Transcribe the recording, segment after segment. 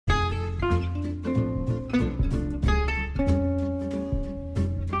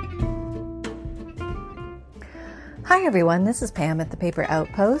Hi everyone, this is Pam at the Paper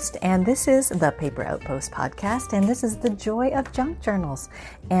Outpost, and this is the Paper Outpost podcast, and this is the Joy of Junk Journals.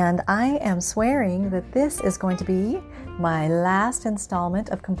 And I am swearing that this is going to be my last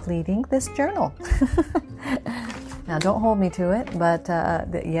installment of completing this journal. Now don't hold me to it, but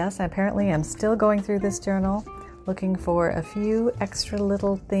yes, apparently I'm still going through this journal, looking for a few extra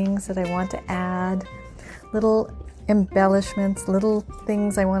little things that I want to add, little embellishments, little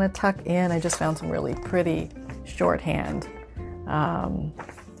things I want to tuck in. I just found some really pretty shorthand.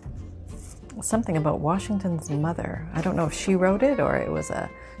 Something about Washington's mother. I don't know if she wrote it or it was a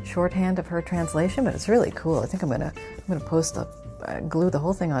shorthand of her translation, but it's really cool. I think I'm gonna glue the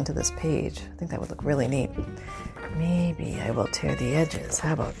whole thing onto this page. I think that would look really neat. Maybe I will tear the edges.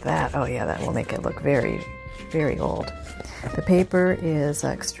 How about that? Oh yeah, that will make it look very, very old. The paper is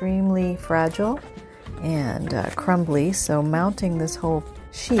extremely fragile and crumbly, so mounting this whole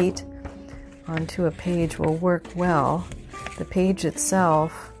sheet onto a page will work well. The page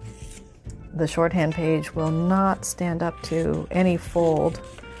itself, the shorthand page, will not stand up to any fold,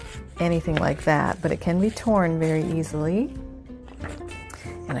 anything like that, but it can be torn very easily.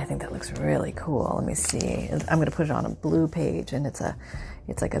 And I think that looks really cool. Let me see. I'm going to put it on a blue page, and it's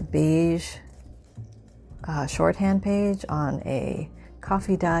like a beige shorthand page on a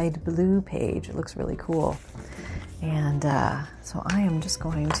coffee-dyed blue page. It looks really cool. And so I am just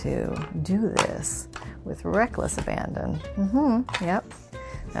going to do this with reckless abandon. Yep,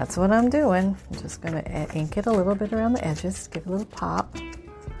 that's what I'm doing. I'm just going to ink it a little bit around the edges, give it a little pop,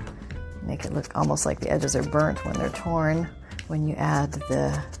 make it look almost like the edges are burnt when they're torn. When you add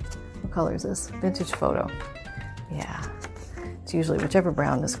what color is this? Vintage Photo. Yeah, it's usually whichever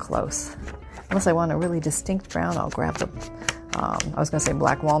brown is close. Unless I want a really distinct brown, I'll grab the I was going to say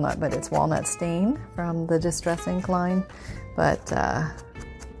black walnut, but it's walnut stain from the Distress Ink line. But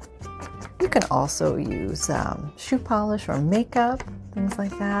you can also use shoe polish or makeup, things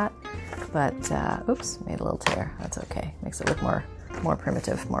like that. But, oops, made a little tear. That's okay. Makes it look more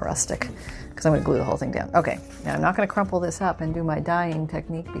primitive, more rustic, because I'm going to glue the whole thing down. Okay, now I'm not going to crumple this up and do my dyeing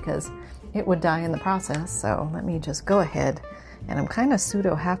technique because it would dye in the process. So let me just go ahead. And I'm kind of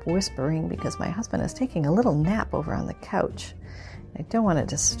pseudo half whispering because my husband is taking a little nap over on the couch. I don't want to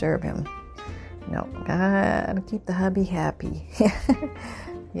disturb him. No, gotta keep the hubby happy.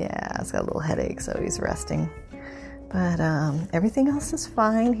 Yeah, he's got a little headache, so he's resting. But everything else is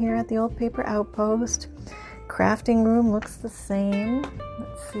fine here at the old Paper Outpost. Crafting room looks the same.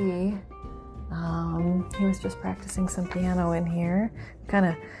 Let's see. He was just practicing some piano in here. Kind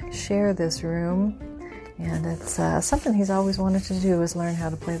of share this room. And it's something he's always wanted to do, is learn how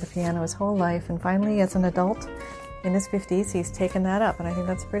to play the piano his whole life. And finally, as an adult in his 50s, he's taken that up, and I think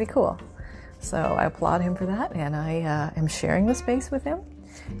that's pretty cool. So I applaud him for that, and I am sharing the space with him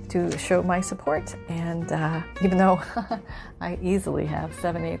to show my support. And even though I easily have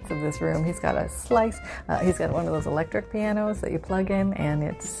 7/8 of this room, he's got a slice. He's got one of those electric pianos that you plug in, and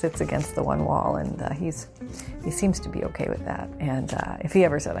it sits against the one wall, and he seems to be okay with that. And if he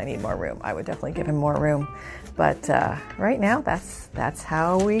ever said I need more room, I would definitely give him more room. But right now, that's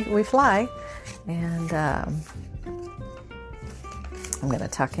how we fly. And I'm going to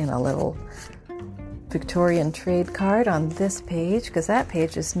tuck in a little Victorian trade card on this page, because that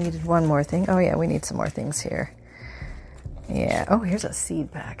page just needed one more thing. Oh yeah, we need some more things here. Yeah, oh, here's a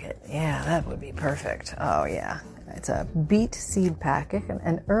seed packet. Yeah, that would be perfect. Oh yeah, it's a beet seed packet,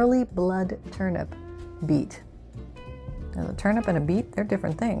 an early blood turnip beet. Now, the turnip and a beet, they're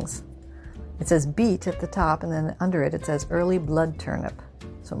different things. It says beet at the top, and then under it says early blood turnip.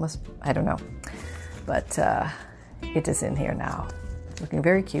 So it must, I don't know. But it is in here now. Looking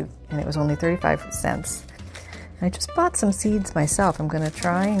very cute, and it was only 35 cents. I just bought some seeds myself. I'm going to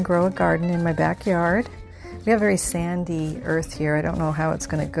try and grow a garden in my backyard. We have very sandy earth here. I don't know how it's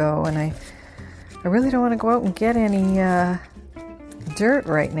going to go, and I really don't want to go out and get any dirt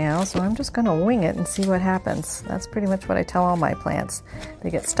right now, so I'm just going to wing it and see what happens. That's pretty much what I tell all my plants.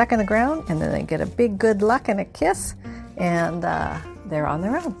 They get stuck in the ground, and then they get a big good luck and a kiss, and they're on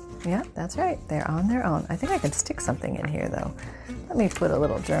their own. Yeah, that's right. They're on their own. I think I can stick something in here, though. Let me put a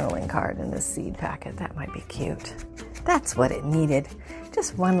little journaling card in this seed packet. That might be cute. That's what it needed.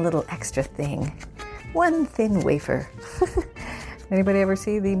 Just one little extra thing. One thin wafer. Anybody ever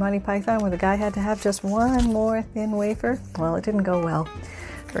see the Monty Python where the guy had to have just one more thin wafer? Well, it didn't go well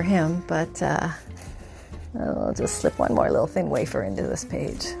for him, but I'll just slip one more little thin wafer into this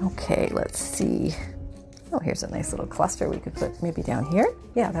page. Okay, let's see. Oh, here's a nice little cluster we could put maybe down here.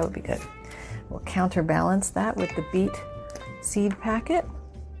 Yeah, that would be good. We'll counterbalance that with the beet seed packet.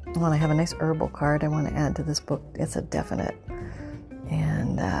 I want to have a nice herbal card I want to add to this book. It's a definite.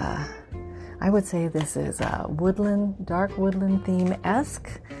 And I would say this is a woodland, dark woodland theme-esque,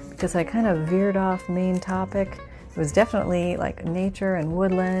 because I kind of veered off main topic. It was definitely like nature and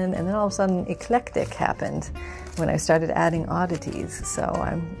woodland, and then all of a sudden eclectic happened when I started adding oddities. So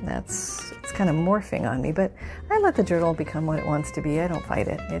it's kind of morphing on me, but I let the journal become what it wants to be. I don't fight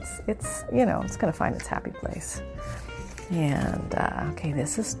it. It's it's going to find its happy place. And okay,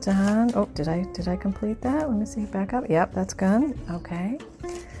 this is done. Oh, did I complete that? Let me see. Back up. Yep, that's done. Okay.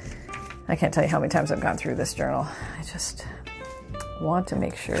 I can't tell you how many times I've gone through this journal. I just want to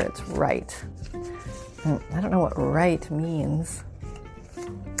make sure it's right. I don't know what right means.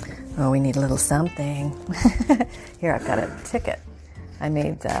 Oh, we need a little something. Here, I've got a ticket. I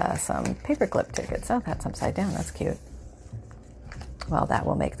made some paperclip tickets. Oh, that's upside down. That's cute. Well, that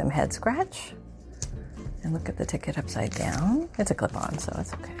will make them head scratch. And look at the ticket upside down. It's a clip-on, so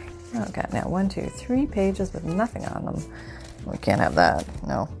it's okay. Oh, I've got now 1, 2, 3 pages with nothing on them. We can't have that.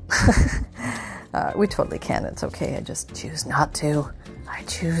 No. We totally can. It's okay. I just choose not to. I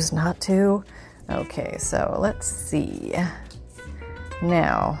choose not to. Okay, so let's see.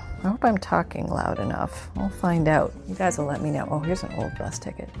 Now, I hope I'm talking loud enough. I'll find out. You guys will let me know. Oh, here's an old bus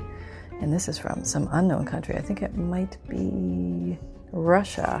ticket. And this is from some unknown country. I think it might be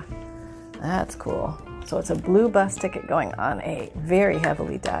Russia. That's cool. So it's a blue bus ticket going on a very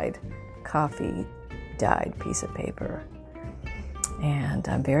heavily dyed, coffee-dyed piece of paper. And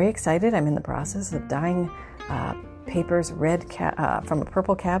I'm very excited. I'm in the process of dyeing papers red from a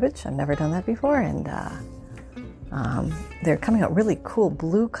purple cabbage. I've never done that before. And they're coming out really cool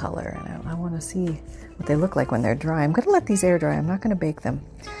blue color. And I want to see what they look like when they're dry. I'm going to let these air dry. I'm not going to bake them.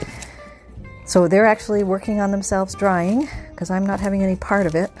 So they're actually working on themselves drying because I'm not having any part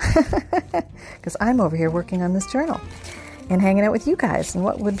of it because I'm over here working on this journal and hanging out with you guys. And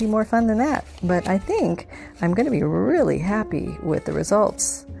what would be more fun than that? But I think I'm going to be really happy with the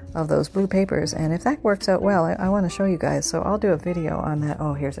results of those blue papers. And if that works out well, I want to show you guys. So I'll do a video on that.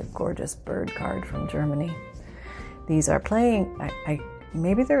 Oh, here's a gorgeous bird card from Germany. These are playing,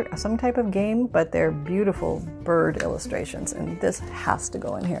 maybe they're some type of game, but they're beautiful bird illustrations. And this has to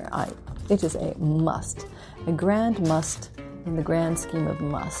go in here. It is a must, a grand must in the grand scheme of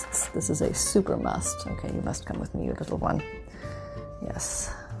musts. This is a super must. Okay, you must come with me, you little one.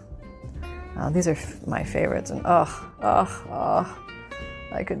 Yes. These are my favorites. And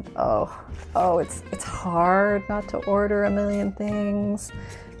it's hard not to order a million things,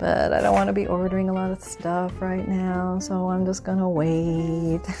 but I don't want to be ordering a lot of stuff right now, so I'm just gonna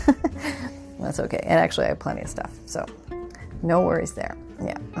wait. That's okay. And actually I have plenty of stuff, so no worries there.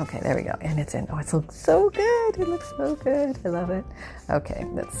 Yeah, okay, there we go. And it's in. Oh, it looks so good. It looks so good. I love it. Okay,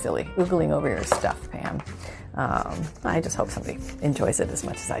 that's silly. Oogling over your stuff, Pam. I just hope somebody enjoys it as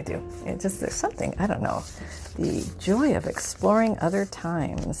much as I do. There's something, I don't know, the joy of exploring other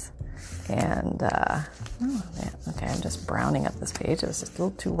times. And, okay, I'm just browning up this page. It was just a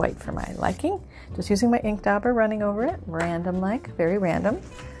little too white for my liking. Just using my ink dauber, running over it, random-like, very random.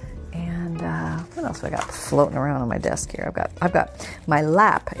 And what else have I got floating around on my desk here? I've got my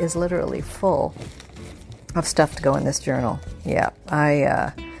lap is literally full of stuff to go in this journal. Yeah,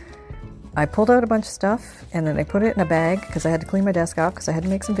 I pulled out a bunch of stuff and then I put it in a bag because I had to clean my desk off because I had to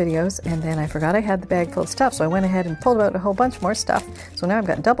make some videos, and then I forgot I had the bag full of stuff, so I went ahead and pulled out a whole bunch more stuff. So now I've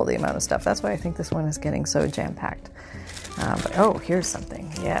got double the amount of stuff. That's why I think this one is getting so jam-packed. But oh, here's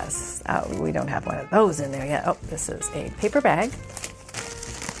something. Yes, we don't have one of those in there yet. Oh, this is a paper bag.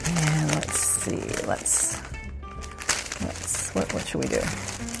 And let's see, what should we do?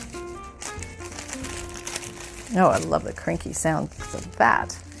 Oh, I love the crinky sound of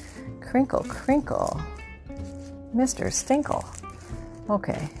that. Crinkle, crinkle. Mr. Stinkle.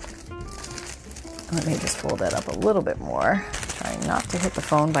 Okay. Let me just fold that up a little bit more. Trying not to hit the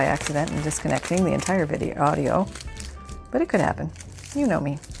phone by accident and disconnecting the entire video audio. But it could happen. You know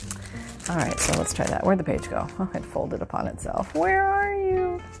me. All right, so let's try that. Where'd the page go? Oh, it folded upon itself. Where are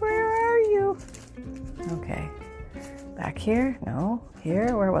you? Where are you? Okay. Back here? No.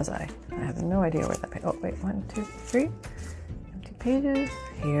 Here? Where was I? I have no idea where that page... Oh, wait. 1, 2, 3. Empty pages.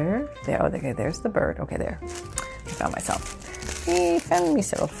 Here. There. Oh, okay, there's the bird. Okay, there. I found myself. I found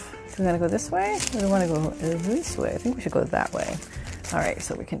myself. Do we want to go this way? Or do we want to go this way? I think we should go that way. All right,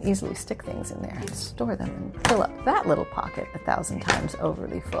 so we can easily stick things in there and store them and fill up that little pocket 1,000 times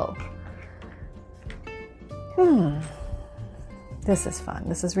overly full. This is fun.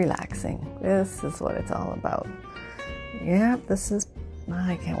 This is relaxing. This is what it's all about. Yeah,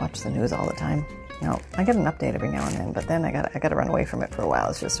 I can't watch the news all the time. No, I get an update every now and then, but then I gotta run away from it for a while.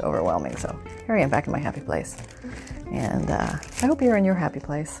 It's just overwhelming. So here I am back in my happy place. And I hope you're in your happy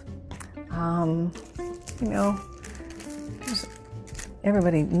place.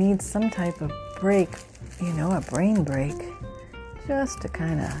 everybody needs some type of break, a brain break, just to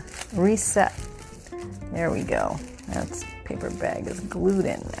kind of reset. There we go. That paper bag is glued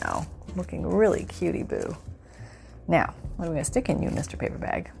in now, looking really cutie boo. Now, what are we going to stick in you, Mr. Paper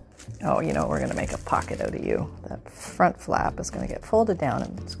Bag? Oh, we're going to make a pocket out of you. That front flap is going to get folded down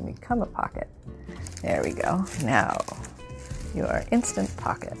and it's going to become a pocket. There we go. Now, you are instant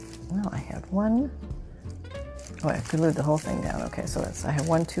pocket. Well, I have one. Oh, I glued the whole thing down. Okay, so I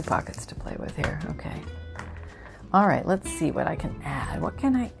have 2 pockets to play with here. Okay. All right, let's see what I can add. What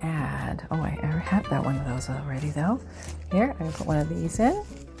can I add? Oh, I have that one of those already, though. Here, I'm going to put one of these in.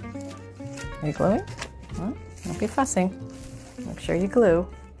 Are you gluing? Well, don't be fussing. Make sure you glue.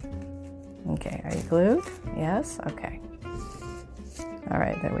 Okay, are you glued? Yes? Okay. All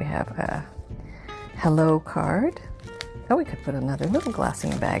right, there we have a hello card. Oh, we could put another little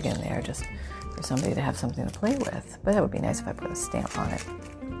glassine bag in there just for somebody to have something to play with. But that would be nice if I put a stamp on it.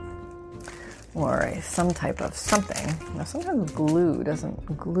 Or some type of something. Now, sometimes glue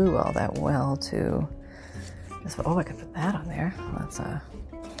doesn't glue all that well to this. Oh, I could put that on there.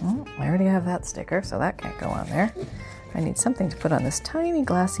 I already have that sticker, so that can't go on there. I need something to put on this tiny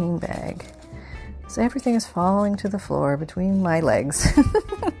glassine bag. So everything is falling to the floor between my legs. So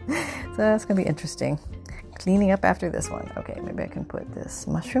that's going to be interesting. Cleaning up after this one. Okay, maybe I can put this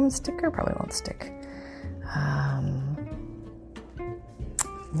mushroom sticker. Probably won't stick.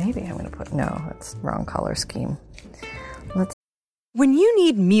 Maybe I'm going to put... No, that's wrong color scheme. When you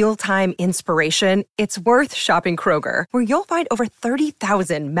need mealtime inspiration, it's worth shopping Kroger, where you'll find over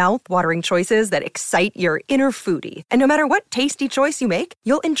 30,000 mouth-watering choices that excite your inner foodie. And no matter what tasty choice you make,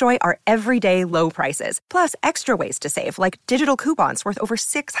 you'll enjoy our everyday low prices, plus extra ways to save, like digital coupons worth over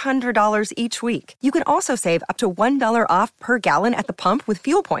 $600 each week. You can also save up to $1 off per gallon at the pump with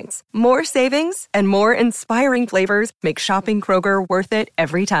fuel points. More savings and more inspiring flavors make shopping Kroger worth it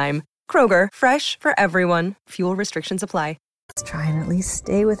every time. Kroger, fresh for everyone. Fuel restrictions apply. Let's try and at least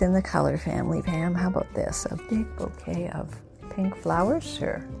stay within the color family, Pam. How about this? A big bouquet of pink flowers?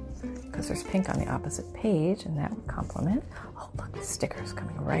 Sure. Because there's pink on the opposite page, and that would complement. Oh, look, the sticker's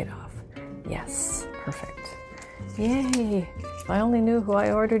coming right off. Yes, perfect. Yay! If I only knew who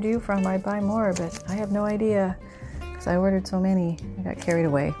I ordered you from, I'd buy more, but I have no idea because I ordered so many. I got carried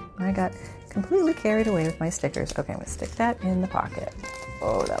away. I got completely carried away with my stickers. Okay, I'm going to stick that in the pocket.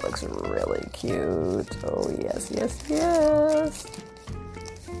 Oh, that looks really cute. Oh, yes, yes, yes.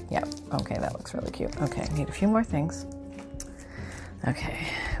 Yep, okay, that looks really cute. Okay, I need a few more things. Okay,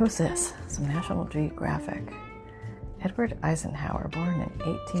 who's this? Some National Geographic. Edward Eisenhower, born in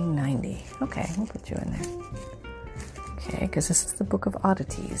 1890. Okay, we'll put you in there. Okay, because this is the Book of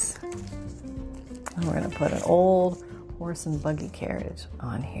Oddities. And we're going to put an old horse and buggy carriage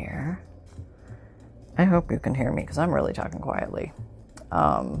on here. I hope you can hear me because I'm really talking quietly.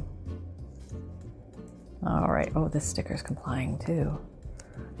 All right. Oh, this sticker's complying too.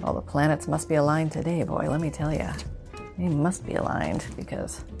 All the planets must be aligned today, boy. Let me tell you, they must be aligned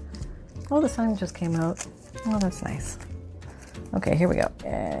because the sun just came out. Oh, that's nice. Okay, here we go.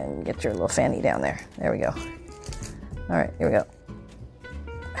 And get your little fanny down there. There we go. All right, here we go.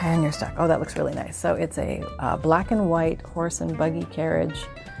 And you're stuck. Oh, that looks really nice. So it's a black and white horse and buggy carriage.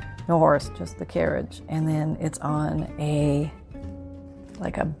 No horse, just the carriage. And then it's on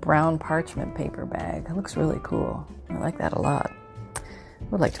like a brown parchment paper bag. It looks really cool. I like that a lot. I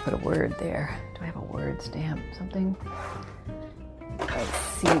would like to put a word there. Do I have a word stamp? Something? Let's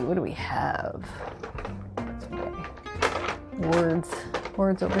see. What do we have? Okay.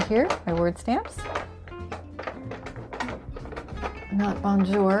 Words over here. My word stamps. Not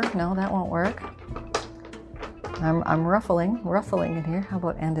bonjour. No, that won't work. I'm ruffling in here. How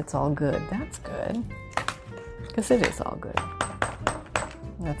about and it's all good? That's good. Because it is all good.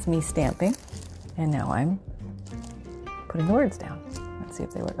 That's me stamping. And now I'm putting the words down. Let's see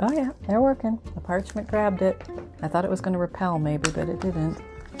if they work. Oh yeah, they're working. The parchment grabbed it. I thought it was going to repel maybe, but it didn't.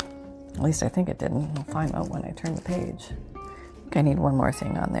 At least I think it didn't. I'll find out when I turn the page. I think I need one more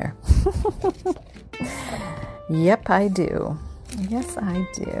thing on there. Yep, I do. Yes, I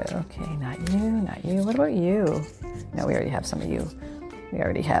do. Okay, not you, not you. What about you? No, we already have some of you. We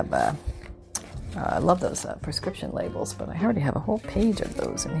already have, I love those prescription labels, but I already have a whole page of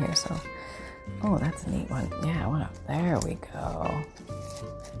those in here, so. Oh, that's a neat one. Yeah, I want to, there we go.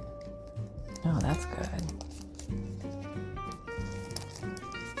 Oh, that's good.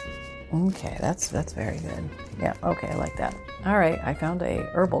 Okay, that's very good. Yeah, okay, I like that. All right, I found a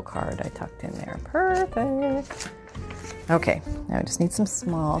herbal card I tucked in there. Perfect. Okay, now I just need some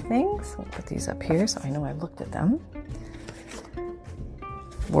small things. We'll put these up here so I know I've looked at them.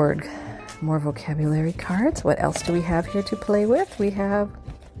 Word some more vocabulary cards. What else do we have here to play with? We have,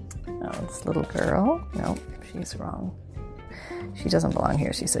 this little girl. No, she's wrong. She doesn't belong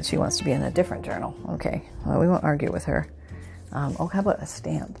here. She said she wants to be in a different journal. Okay, well, we won't argue with her. How about a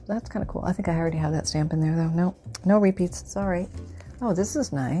stamp? That's kind of cool. I think I already have that stamp in there, though. No repeats. It's all right. Oh, this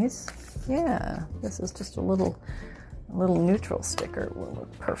is nice. Yeah, this is just a little neutral sticker. Will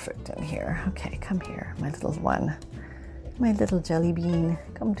look perfect in here. Okay, come here, my little one. My little jelly bean.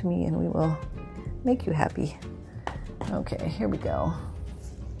 Come to me and we will make you happy. Okay, here we go.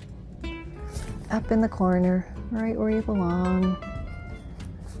 Up in the corner, right where you belong.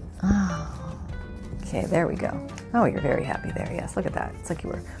 Oh, okay, there we go. Oh, you're very happy there. Yes, look at that. It's like you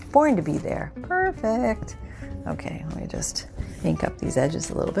were born to be there. Perfect. Okay, let me just ink up these edges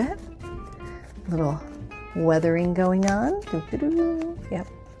a little bit. Little weathering going on. Doo-doo-doo. Yep.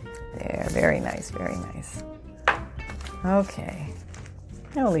 There, very nice, very nice. Okay.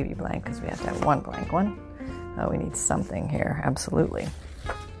 I'll leave you blank because we have to have one blank one. Oh, we need something here. Absolutely.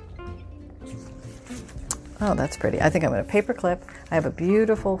 Oh, that's pretty. I think I'm going to paper clip. I have a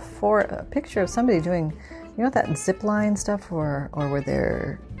beautiful picture of somebody doing, that zip line stuff or where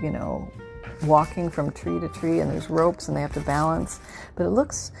they're, walking from tree to tree and there's ropes and they have to balance. But it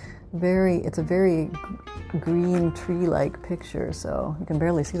looks it's a very green tree-like picture, so you can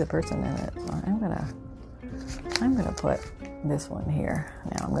barely see the person in it. So I'm gonna put this one here.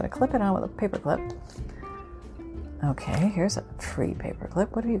 Now I'm gonna clip it on with a paper clip. Okay, here's a free paper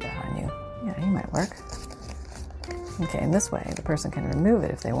clip. What do you got on you? Yeah, you might work. Okay, and this way the person can remove it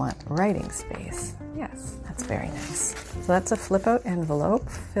if they want writing space. Yes, that's very nice. So that's a flip-out envelope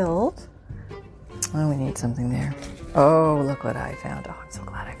filled. Oh, we need something there. Oh, look what I found. Oh, I'm so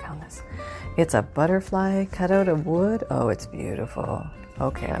glad I found this. It's a butterfly cut out of wood. Oh, it's beautiful.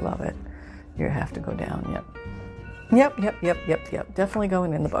 Okay, I love it. You have to go down. Yep. Yep. Definitely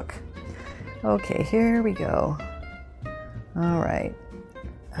going in the book. Okay, here we go. All right.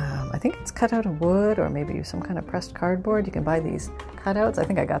 I think it's cut out of wood or maybe some kind of pressed cardboard. You can buy these cutouts. I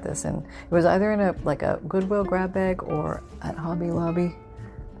think I got this in. It was either in a Goodwill grab bag or at Hobby Lobby.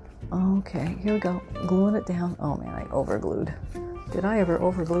 Okay, here we go. Gluing it down. Oh man, I overglued. Did I ever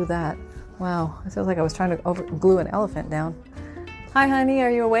overglue that? Wow, it feels like I was trying to overglue an elephant down. Hi, honey, are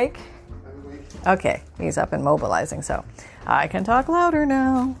you awake? I'm awake. Okay, he's up and mobilizing, so I can talk louder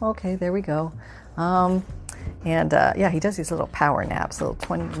now. Okay, there we go. He does these little power naps, little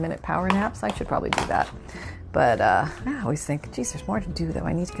 20-minute power naps. I should probably do that. But I always think, geez, there's more to do, though.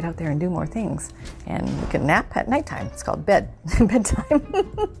 I need to get out there and do more things. And you can nap at nighttime. It's called bedtime.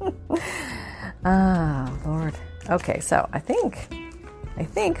 Lord. Okay, so I think,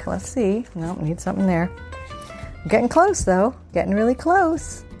 let's see. No, we need something there. I'm getting close, though. Getting really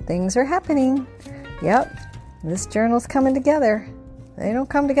close. Things are happening. Yep, this journal's coming together. They don't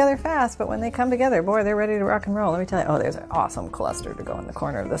come together fast, but when they come together, boy, they're ready to rock and roll. Let me tell you. Oh, there's an awesome cluster to go in the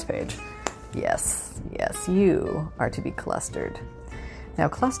corner of this page. Yes, you are to be clustered. Now,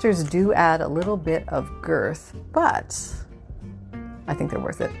 clusters do add a little bit of girth, but I think they're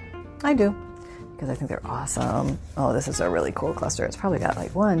worth it. I do, because I think they're awesome. Oh, this is a really cool cluster. It's probably got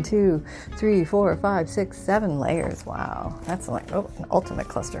 1, 2, 3, 4, 5, 6, 7 layers. Wow, that's an ultimate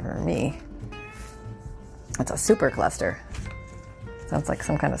cluster for me. That's a super cluster. Sounds like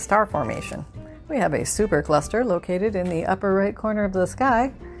some kind of star formation. We have a super cluster located in the upper right corner of the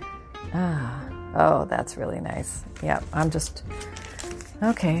sky. Oh, that's really nice. Yeah, I'm just,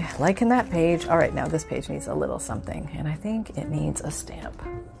 okay, liking that page. All right, now this page needs a little something, and I think it needs a stamp.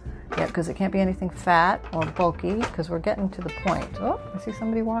 Yeah, because it can't be anything fat or bulky, because we're getting to the point. Oh, I see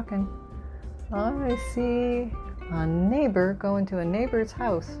somebody walking. I see a neighbor going to a neighbor's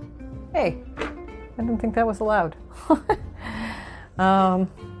house. Hey, I didn't think that was allowed. Oh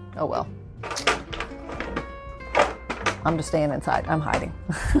well. I'm just staying inside. I'm hiding.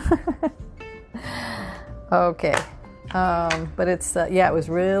 Okay. But it's, it was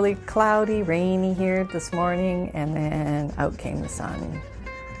really cloudy, rainy here this morning, and then out came the sun.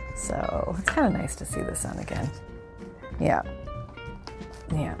 So it's kind of nice to see the sun again. Yeah.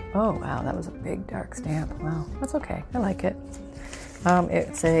 Oh, wow. That was a big, dark stamp. Wow. That's okay. I like it.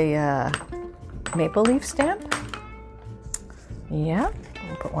 It's a maple leaf stamp. Yeah.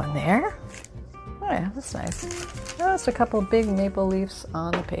 We'll put one there. Oh, yeah. That's nice. Just a couple big maple leaves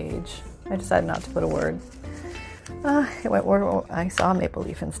on the page. I decided not to put a word. It went where I saw maple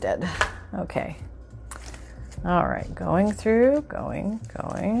leaf instead. Okay. All right. Going through. Going.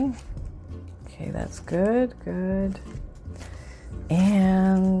 Okay, that's good.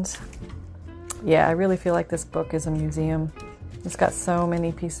 And yeah, I really feel like this book is a museum. It's got so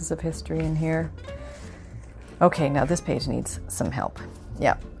many pieces of history in here. Okay, now this page needs some help.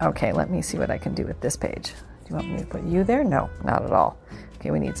 Yeah. Okay, let me see what I can do with this page. Do you want me to put you there? No, not at all.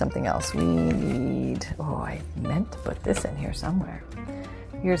 Okay, we need something else. We need... Oh, I meant to put this in here somewhere.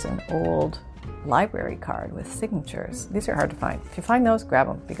 Here's an old library card with signatures. These are hard to find. If you find those, grab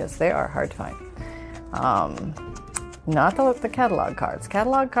them because they are hard to find. Not the catalog cards.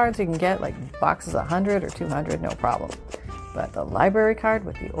 Catalog cards you can get like boxes 100 or 200, no problem. But the library card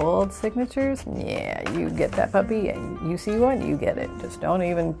with the old signatures, yeah, you get that puppy and you see one, you get it. Just don't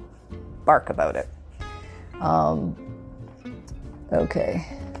even bark about it. Okay.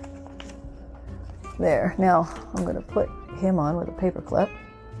 There. Now I'm going to put him on with a paper clip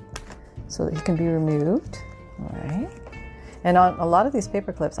so that he can be removed. All right. And on a lot of these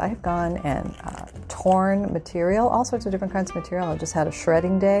paper clips, I have gone and torn material, all sorts of different kinds of material. I just had a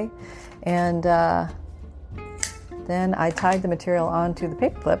shredding day, and then I tied the material onto the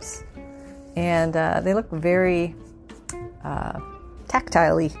paper clips, and they look very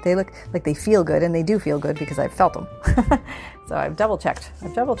tactile-y. They look like they feel good, and they do feel good because I've felt them. So I've double-checked.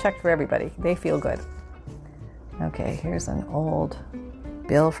 I've double-checked for everybody. They feel good. Okay, here's an old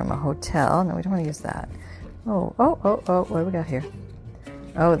bill from a hotel. No, we don't want to use that. Oh, what do we got here?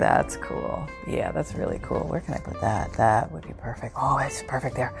 Oh, that's cool. Yeah, that's really cool. Where can I put that? That would be perfect. Oh, it's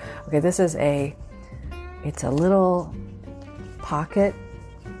perfect there. Okay, this is it's a little pocket.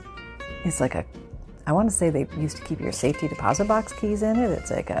 It's like I want to say they used to keep your safety deposit box keys in it.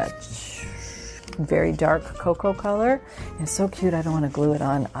 It's like a very dark cocoa color. And it's so cute, I don't want to glue it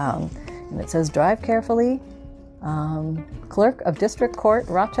on. And it says, drive carefully. Clerk of District Court,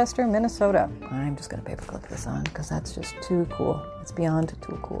 Rochester, Minnesota. I'm just going to paperclip this on because that's just too cool. It's beyond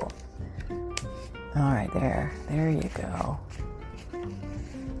too cool. All right, there you go.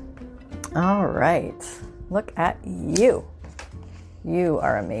 All right, look at you. You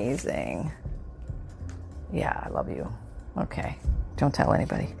are amazing. Yeah, I love you. Okay, don't tell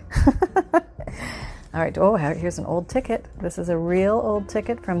anybody. All right, oh, here's an old ticket. This is a real old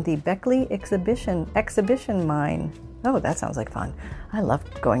ticket from the Beckley exhibition mine. Oh, that sounds like fun. I love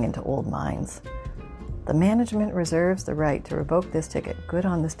going into old mines. The management reserves the right to revoke this ticket. Good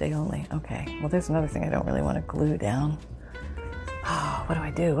on this day only. Okay, well, there's another thing I don't really want to glue down. Oh, what do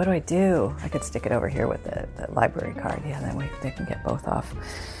I do? I could stick it over here with the library card. Yeah, then they can get both off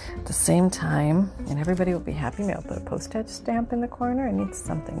at the same time, and everybody will be happy. Maybe I'll put a postage stamp in the corner. I need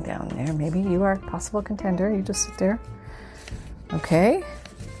something down there. Maybe you are a possible contender. You just sit there. Okay.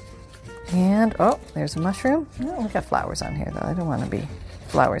 And, oh, there's a mushroom. Oh, we got flowers on here, though. I don't want to be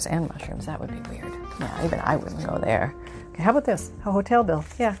flowers and mushrooms. That would be weird. Yeah, even I wouldn't go there. Okay, how about this? A hotel bill.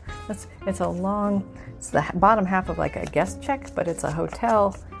 Yeah, it's the bottom half of like a guest check, but it's a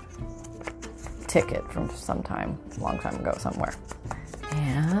hotel ticket from some time, a long time ago somewhere.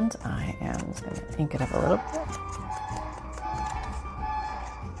 And I am just going to ink it up a little bit.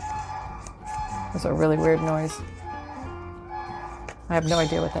 There's a really weird noise. I have no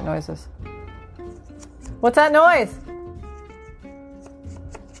idea what that noise is. What's that noise?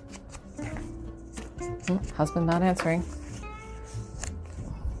 Husband not answering.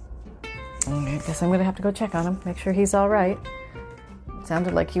 I guess I'm going to have to go check on him, make sure he's all right. It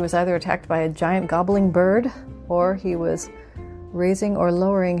sounded like he was either attacked by a giant gobbling bird, or he was raising or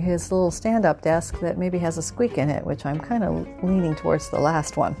lowering his little stand-up desk that maybe has a squeak in it, which I'm kind of leaning towards the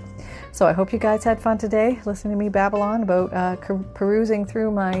last one. So I hope you guys had fun today, listening to me babble on about perusing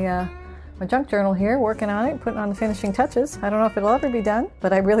through my junk journal here, working on it, putting on the finishing touches. I don't know if it'll ever be done,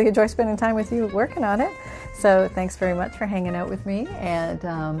 but I really enjoy spending time with you working on it. So thanks very much for hanging out with me.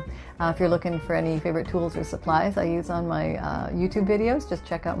 And if you're looking for any favorite tools or supplies I use on my YouTube videos, just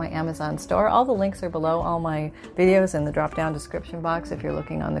check out my Amazon store. All the links are below all my videos in the drop-down description box if you're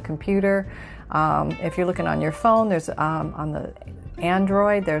looking on the computer. If you're looking on your phone, there's on the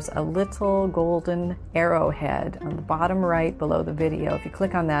Android, there's a little golden arrowhead on the bottom right below the video. If you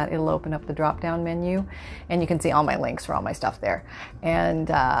click on that, it'll open up the drop-down menu, and you can see all my links for all my stuff there. And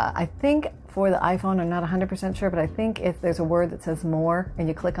I think for the iPhone, I'm not 100% sure, but I think if there's a word that says more, and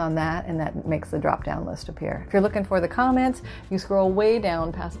you click on that, and that makes the drop-down list appear. If you're looking for the comments, you scroll way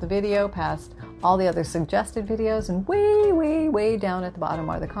down past the video, past all the other suggested videos, and way down at the bottom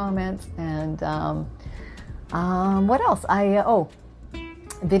are the comments. And what else?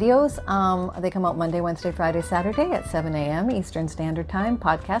 Videos, they come out Monday, Wednesday, Friday, Saturday at 7 a.m. Eastern Standard Time.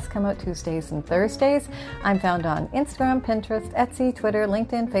 Podcasts come out Tuesdays and Thursdays. I'm found on Instagram, Pinterest, Etsy, Twitter,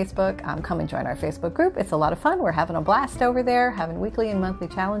 LinkedIn, Facebook. Come and join our Facebook group. It's a lot of fun. We're having a blast over there, having weekly and monthly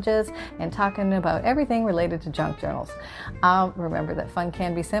challenges and talking about everything related to junk journals. Remember that fun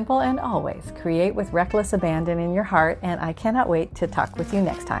can be simple, and always create with reckless abandon in your heart. And I cannot wait to talk with you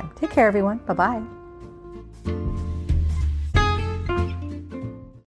next time. Take care, everyone. Bye-bye.